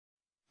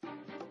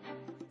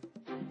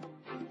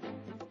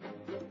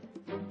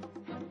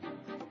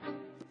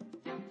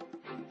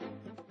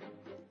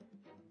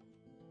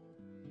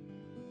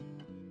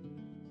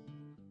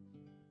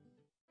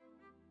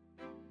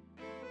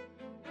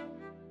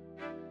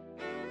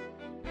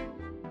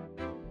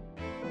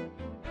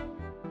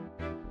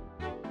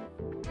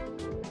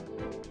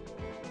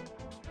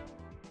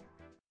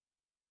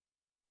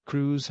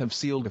crews have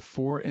sealed a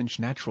 4-inch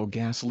natural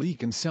gas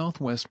leak in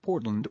southwest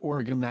Portland,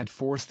 Oregon that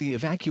forced the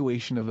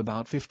evacuation of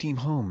about 15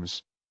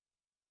 homes.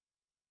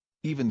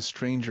 Even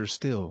stranger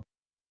still,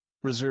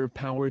 reserve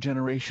power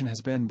generation has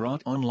been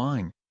brought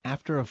online,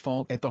 after a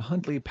fault at the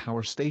Huntly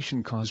Power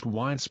Station caused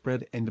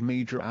widespread and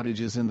major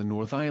outages in the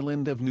North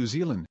Island of New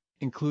Zealand,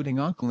 including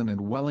Auckland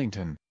and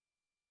Wellington.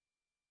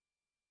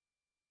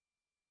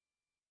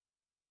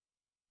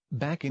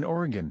 Back in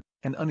Oregon,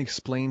 an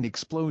unexplained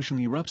explosion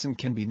erupts in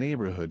Canby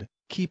neighborhood,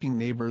 keeping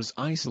neighbors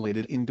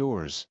isolated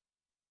indoors.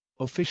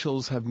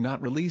 Officials have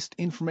not released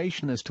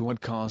information as to what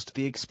caused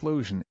the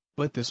explosion,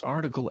 but this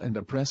article and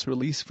a press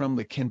release from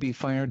the Canby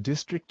Fire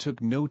District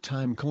took no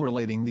time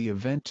correlating the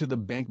event to the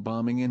bank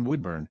bombing in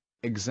Woodburn,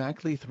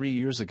 exactly 3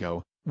 years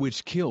ago,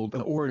 which killed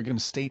an Oregon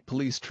State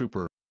Police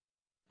trooper.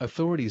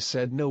 Authorities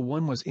said no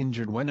one was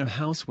injured when a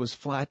house was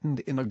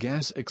flattened in a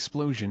gas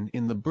explosion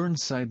in the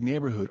Burnside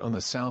neighborhood on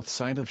the south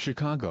side of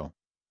Chicago.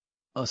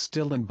 A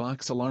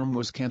still-in-box alarm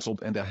was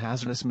canceled and a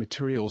hazardous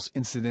materials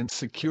incident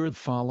secured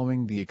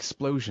following the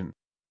explosion.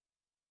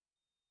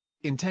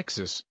 In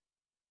Texas,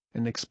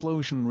 an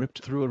explosion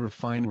ripped through a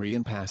refinery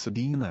in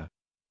Pasadena.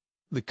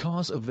 The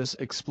cause of this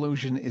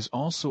explosion is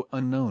also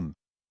unknown.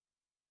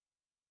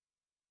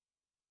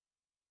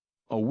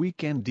 A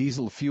weekend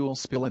diesel fuel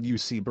spill at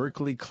UC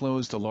Berkeley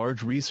closed a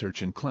large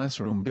research and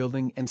classroom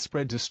building and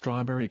spread to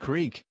Strawberry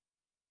Creek.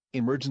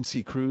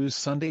 Emergency crews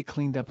Sunday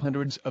cleaned up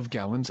hundreds of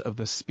gallons of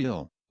the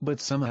spill, but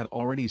some had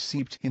already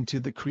seeped into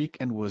the creek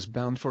and was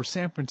bound for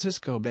San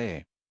Francisco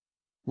Bay.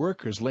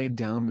 Workers laid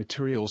down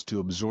materials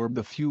to absorb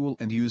the fuel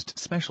and used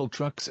special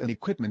trucks and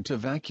equipment to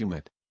vacuum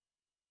it.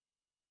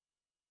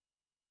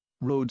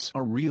 Roads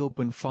are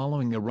reopened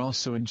following a raw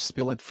sewage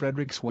spill at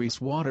Frederick's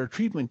wastewater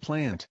treatment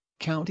plant,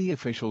 county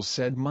officials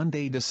said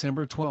Monday,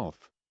 December 12.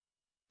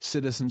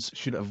 Citizens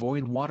should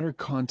avoid water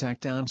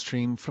contact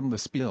downstream from the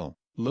spill,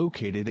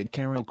 located at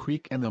Carroll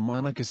Creek and the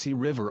Monocacy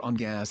River on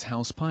Gas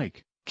House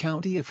Pike,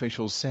 county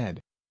officials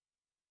said.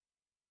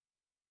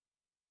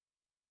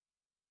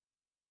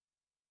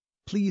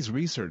 Please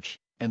research,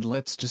 and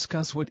let's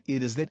discuss what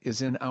it is that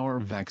is in our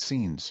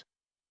vaccines.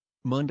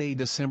 Monday,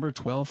 December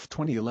 12,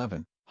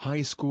 2011,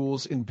 high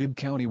schools in Bibb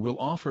County will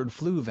offer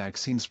flu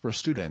vaccines for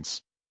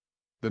students.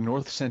 The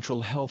North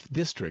Central Health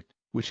District,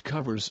 which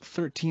covers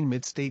 13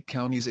 mid-state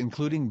counties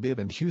including Bibb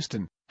and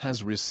Houston,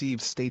 has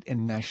received state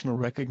and national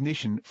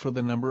recognition for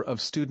the number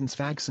of students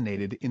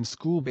vaccinated in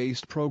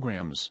school-based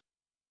programs.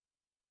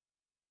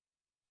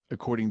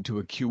 According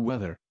to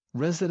AccuWeather,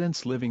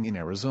 residents living in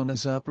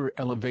Arizona's upper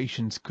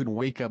elevations could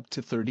wake up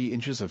to 30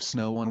 inches of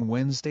snow on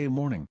Wednesday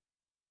morning.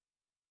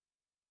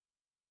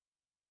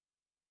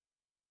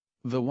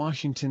 The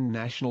Washington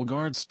National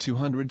Guard's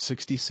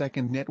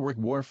 262nd Network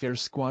Warfare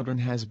Squadron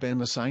has been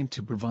assigned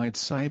to provide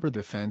cyber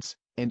defense,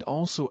 and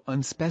also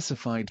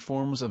unspecified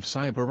forms of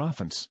cyber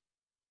offense.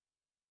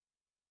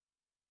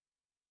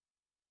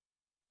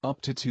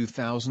 Up to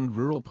 2,000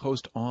 rural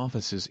post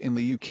offices in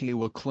the UK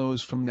will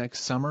close from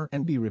next summer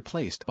and be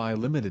replaced by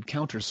limited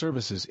counter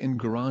services in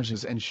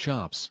garages and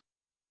shops.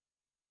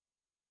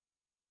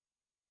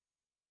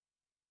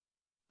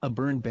 A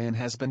burn ban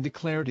has been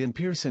declared in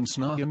Pierce and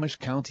Snohomish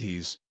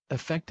counties,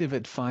 effective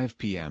at 5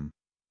 p.m.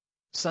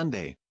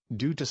 Sunday,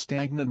 due to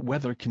stagnant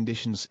weather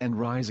conditions and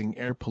rising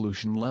air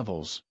pollution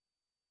levels.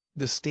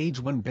 The Stage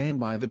 1 ban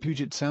by the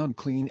Puget Sound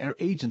Clean Air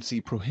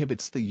Agency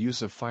prohibits the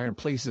use of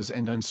fireplaces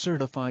and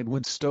uncertified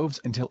wood stoves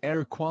until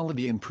air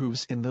quality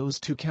improves in those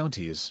two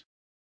counties.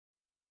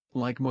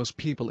 Like most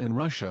people in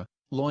Russia,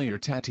 lawyer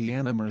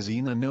Tatiana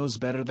Merzina knows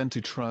better than to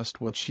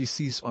trust what she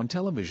sees on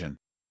television.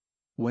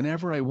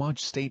 Whenever I watch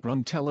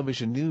state-run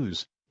television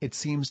news, it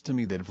seems to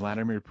me that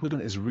Vladimir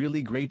Putin is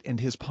really great and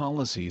his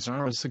policies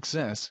are a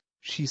success,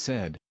 she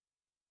said.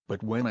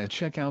 But when I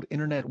check out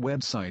internet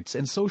websites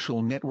and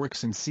social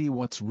networks and see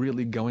what's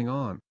really going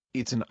on,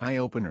 it's an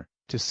eye-opener,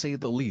 to say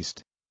the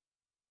least.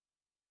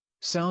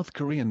 South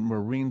Korean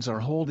Marines are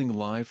holding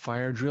live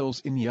fire drills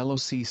in Yellow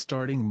Sea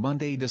starting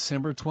Monday,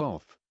 December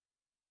 12.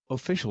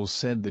 Officials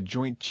said the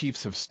Joint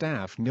Chiefs of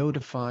Staff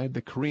notified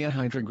the Korea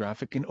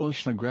Hydrographic and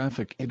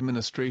Oceanographic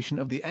Administration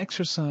of the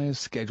exercise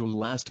schedule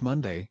last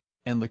Monday,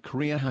 and the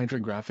Korea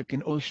Hydrographic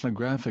and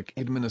Oceanographic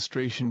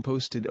Administration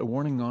posted a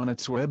warning on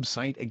its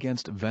website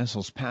against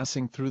vessels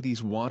passing through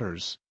these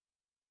waters.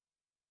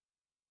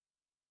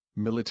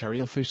 Military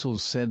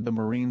officials said the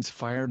Marines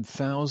fired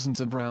thousands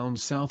of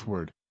rounds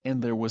southward,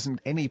 and there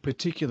wasn't any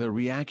particular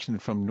reaction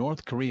from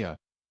North Korea.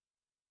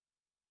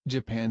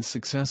 Japan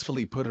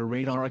successfully put a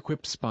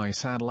radar-equipped spy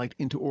satellite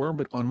into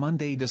orbit on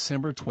Monday,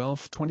 December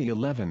 12,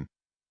 2011.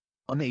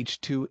 An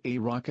H-2A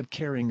rocket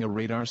carrying a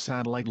radar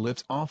satellite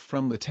lifts off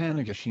from the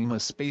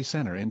Tanegashima Space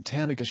Center in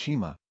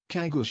Tanegashima,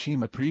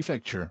 Kagoshima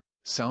Prefecture,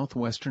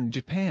 southwestern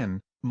Japan,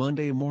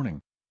 Monday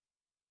morning.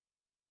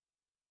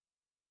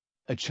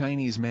 A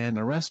Chinese man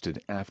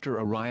arrested after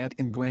a riot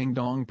in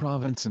Guangdong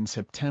province in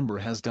September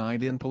has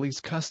died in police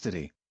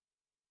custody.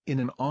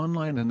 In an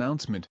online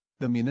announcement,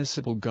 the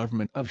municipal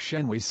government of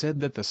Shenhui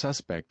said that the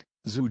suspect,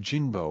 Zhu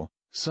Jinbo,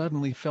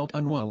 suddenly felt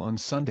unwell on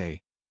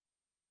Sunday.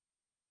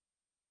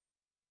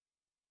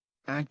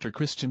 Actor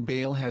Christian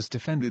Bale has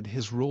defended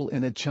his role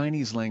in a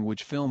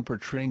Chinese-language film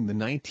portraying the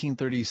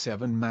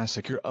 1937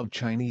 massacre of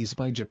Chinese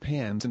by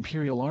Japan's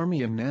Imperial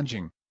Army in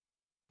Nanjing.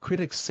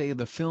 Critics say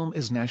the film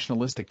is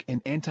nationalistic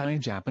and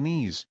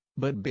anti-Japanese,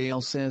 but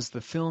Bale says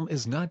the film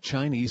is not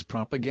Chinese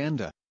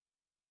propaganda.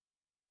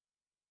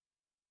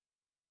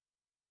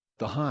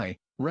 The high,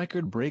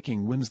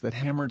 record-breaking winds that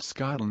hammered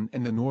Scotland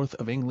and the north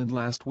of England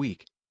last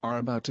week are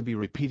about to be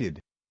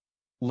repeated.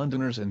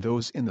 Londoners and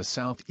those in the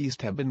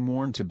southeast have been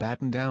warned to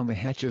batten down the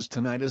hatches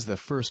tonight as the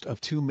first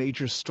of two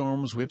major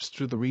storms whips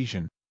through the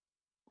region.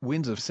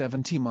 Winds of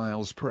 70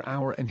 miles per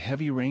hour and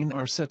heavy rain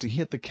are set to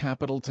hit the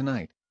capital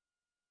tonight.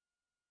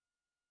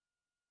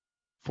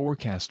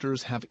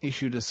 Forecasters have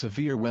issued a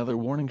severe weather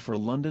warning for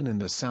London and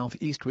the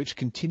southeast which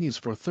continues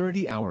for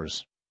 30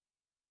 hours.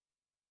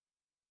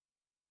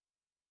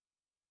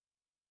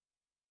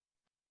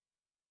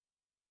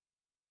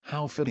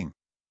 How fitting.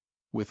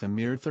 With a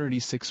mere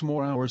 36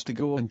 more hours to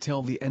go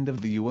until the end of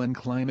the UN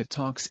climate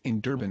talks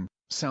in Durban,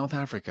 South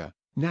Africa,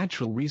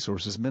 Natural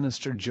Resources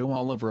Minister Joe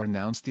Oliver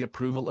announced the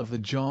approval of the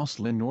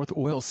Jocelyn North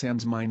oil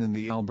sands mine in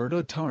the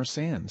Alberta tar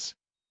sands.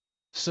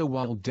 So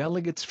while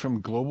delegates from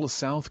Global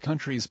South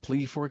countries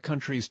plea for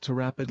countries to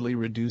rapidly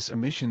reduce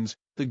emissions,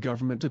 the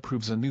government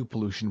approves a new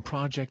pollution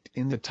project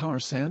in the tar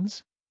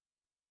sands?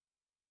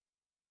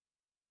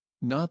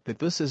 Not that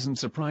this isn't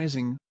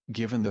surprising,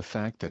 given the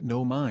fact that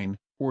no mine,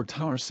 or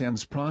tar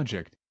sands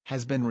project,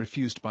 has been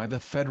refused by the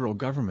federal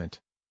government.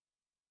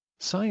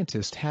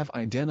 Scientists have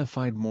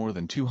identified more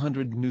than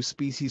 200 new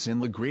species in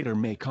the Greater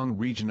Mekong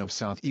region of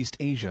Southeast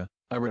Asia,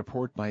 a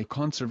report by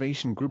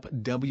conservation group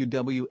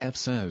WWF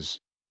says.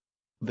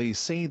 They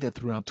say that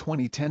throughout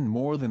 2010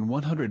 more than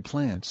 100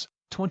 plants,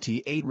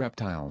 28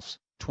 reptiles,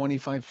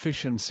 25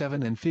 fish and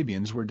 7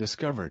 amphibians were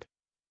discovered.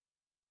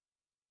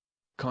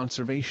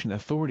 Conservation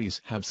authorities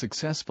have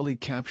successfully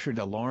captured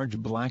a large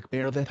black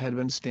bear that had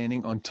been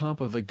standing on top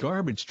of a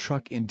garbage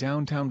truck in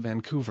downtown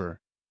Vancouver.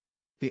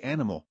 The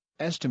animal,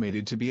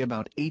 estimated to be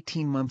about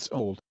 18 months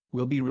old,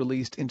 will be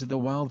released into the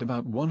wild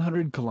about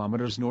 100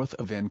 kilometers north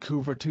of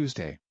Vancouver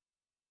Tuesday.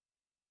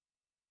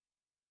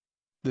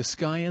 The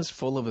sky is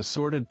full of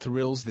assorted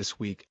thrills this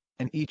week,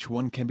 and each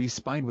one can be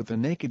spied with the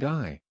naked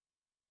eye.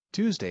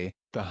 Tuesday,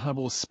 the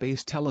Hubble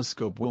Space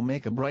Telescope will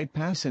make a bright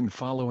pass and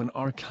follow an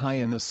arc high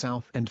in the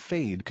south and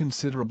fade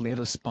considerably at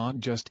a spot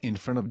just in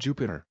front of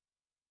Jupiter.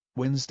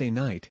 Wednesday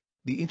night,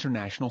 the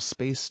International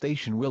Space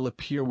Station will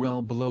appear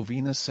well below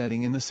Venus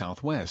setting in the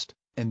southwest,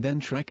 and then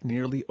trek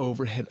nearly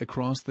overhead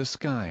across the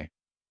sky.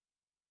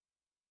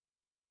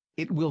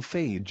 It will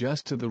fade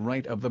just to the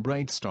right of the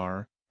bright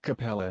star,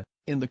 Capella,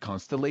 in the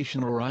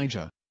constellation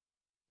Auriga.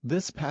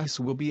 This pass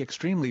will be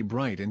extremely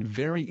bright and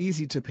very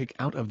easy to pick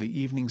out of the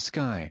evening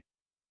sky.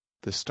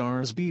 The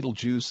stars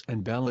Betelgeuse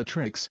and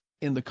Bellatrix,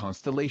 in the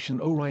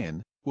constellation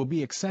Orion, will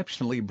be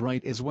exceptionally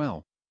bright as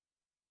well.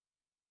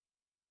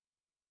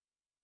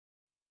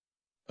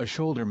 A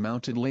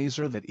shoulder-mounted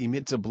laser that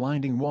emits a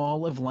blinding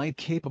wall of light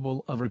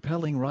capable of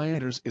repelling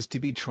rioters is to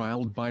be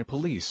trialed by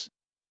police.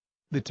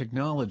 The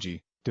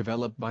technology,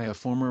 developed by a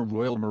former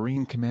Royal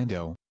Marine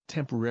Commando,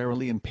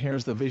 temporarily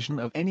impairs the vision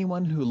of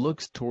anyone who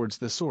looks towards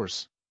the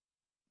source.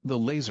 The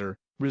laser,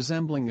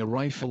 resembling a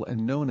rifle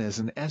and known as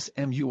an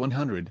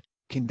SMU-100,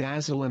 can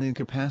dazzle and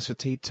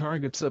incapacitate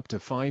targets up to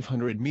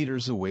 500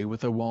 meters away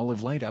with a wall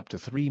of light up to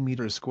 3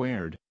 meters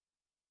squared.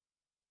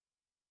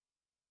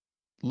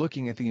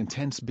 Looking at the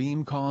intense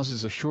beam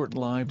causes a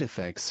short-lived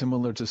effect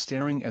similar to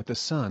staring at the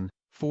sun,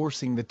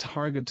 forcing the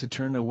target to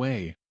turn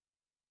away.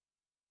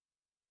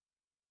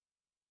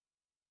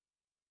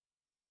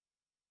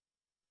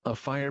 A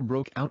fire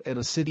broke out at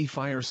a city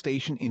fire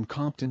station in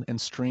Compton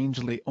and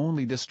strangely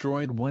only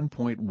destroyed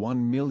 $1.1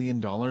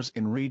 million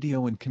in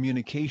radio and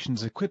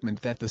communications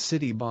equipment that the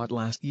city bought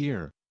last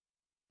year.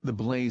 The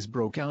blaze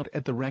broke out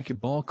at the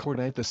racquetball court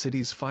at the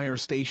city's fire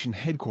station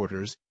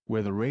headquarters,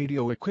 where the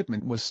radio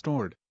equipment was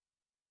stored.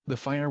 The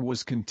fire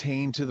was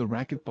contained to the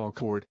racquetball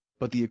court,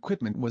 but the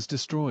equipment was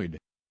destroyed.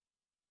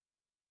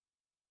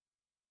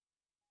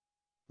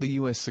 The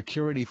U.S.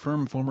 security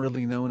firm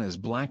formerly known as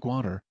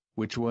Blackwater,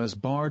 which was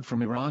barred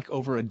from Iraq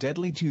over a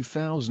deadly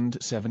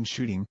 2007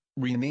 shooting,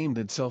 renamed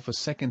itself a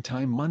second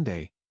time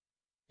Monday.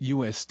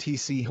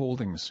 USTC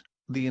Holdings,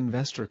 the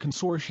investor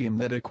consortium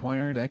that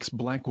acquired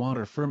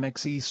ex-Blackwater firm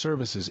XE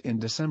Services in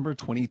December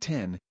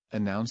 2010,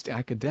 announced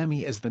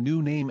Academy as the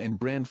new name and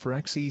brand for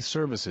XE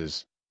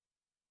Services.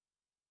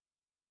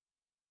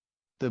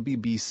 The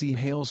BBC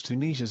hails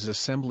Tunisia's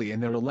assembly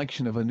and their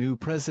election of a new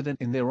president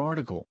in their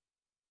article.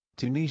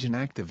 Tunisian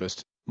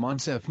activist,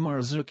 Monsef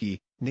Marzouki,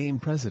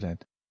 named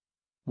president.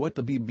 What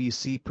the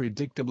BBC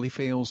predictably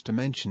fails to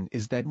mention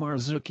is that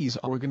Marzouki's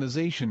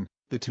organization,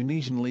 the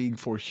Tunisian League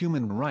for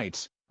Human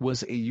Rights,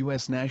 was a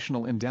U.S.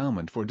 National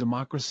Endowment for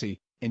Democracy,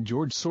 and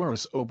George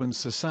Soros-owned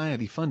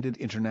society-funded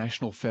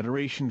International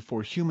Federation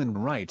for Human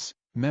Rights,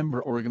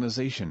 member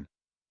organization.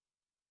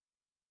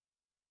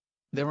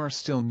 There are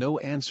still no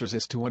answers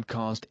as to what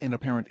caused an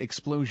apparent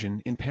explosion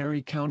in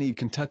Perry County,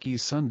 Kentucky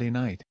Sunday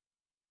night.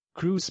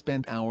 Crews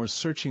spent hours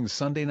searching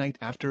Sunday night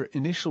after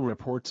initial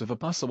reports of a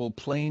possible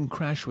plane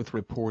crash with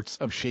reports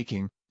of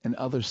shaking, and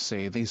others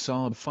say they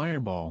saw a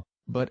fireball,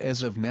 but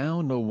as of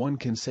now no one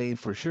can say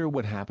for sure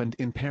what happened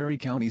in Perry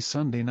County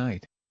Sunday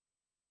night.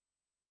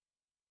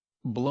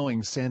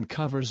 Blowing sand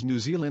covers New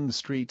Zealand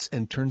streets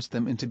and turns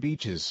them into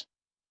beaches.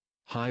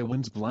 High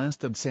winds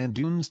blasted sand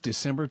dunes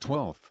December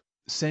 12,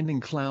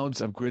 sending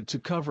clouds of grit to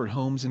cover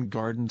homes and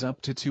gardens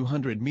up to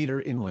 200-meter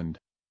inland.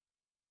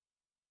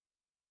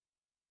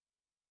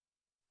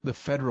 The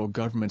federal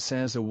government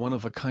says a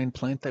one-of-a-kind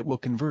plant that will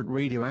convert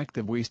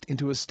radioactive waste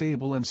into a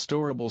stable and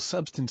storable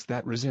substance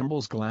that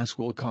resembles glass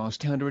will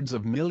cost hundreds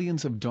of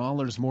millions of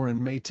dollars more and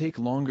may take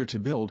longer to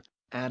build,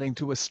 adding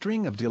to a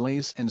string of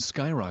delays and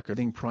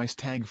skyrocketing price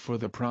tag for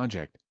the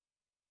project.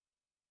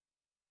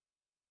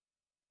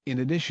 In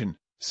addition,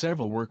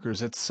 several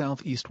workers at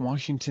Southeast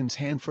Washington's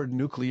Hanford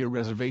Nuclear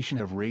Reservation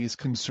have raised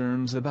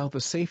concerns about the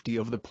safety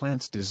of the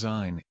plant's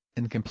design,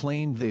 and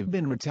complained they've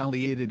been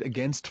retaliated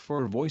against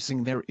for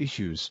voicing their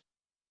issues.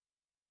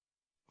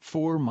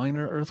 4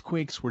 minor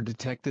earthquakes were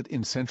detected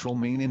in central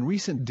Maine in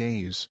recent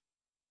days.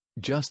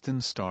 Justin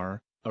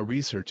Starr, a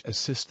research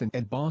assistant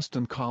at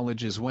Boston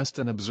College's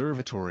Weston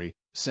Observatory,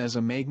 says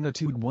a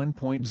magnitude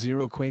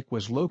 1.0 quake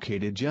was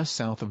located just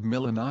south of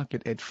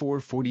Millinocket at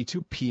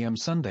 4:42 p.m.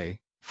 Sunday,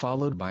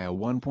 followed by a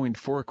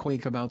 1.4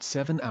 quake about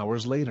 7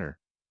 hours later.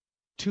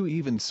 2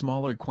 even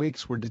smaller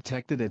quakes were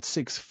detected at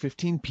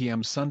 6:15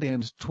 p.m. Sunday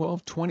and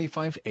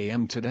 12:25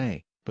 a.m.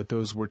 today, but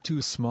those were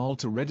too small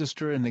to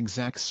register an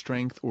exact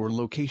strength or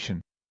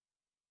location.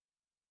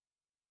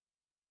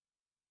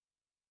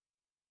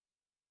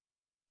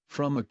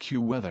 From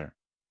AccuWeather.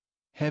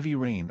 Heavy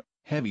rain,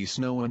 heavy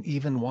snow and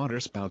even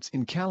waterspouts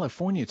in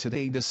California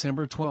today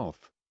December 12.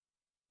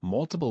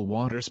 Multiple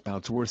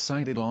waterspouts were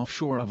sighted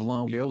offshore of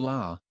La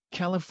Jolla,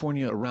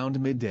 California around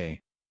midday.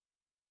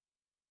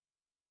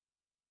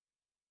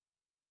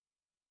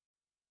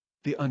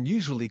 The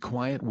unusually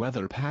quiet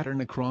weather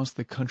pattern across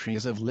the country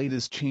as of late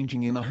is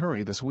changing in a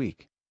hurry this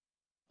week.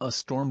 A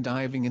storm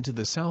diving into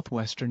the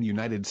southwestern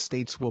United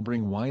States will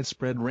bring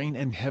widespread rain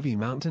and heavy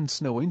mountain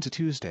snow into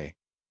Tuesday.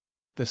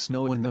 The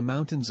snow in the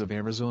mountains of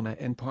Arizona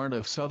and part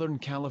of southern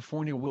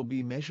California will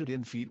be measured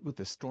in feet with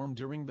the storm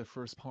during the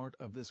first part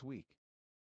of this week.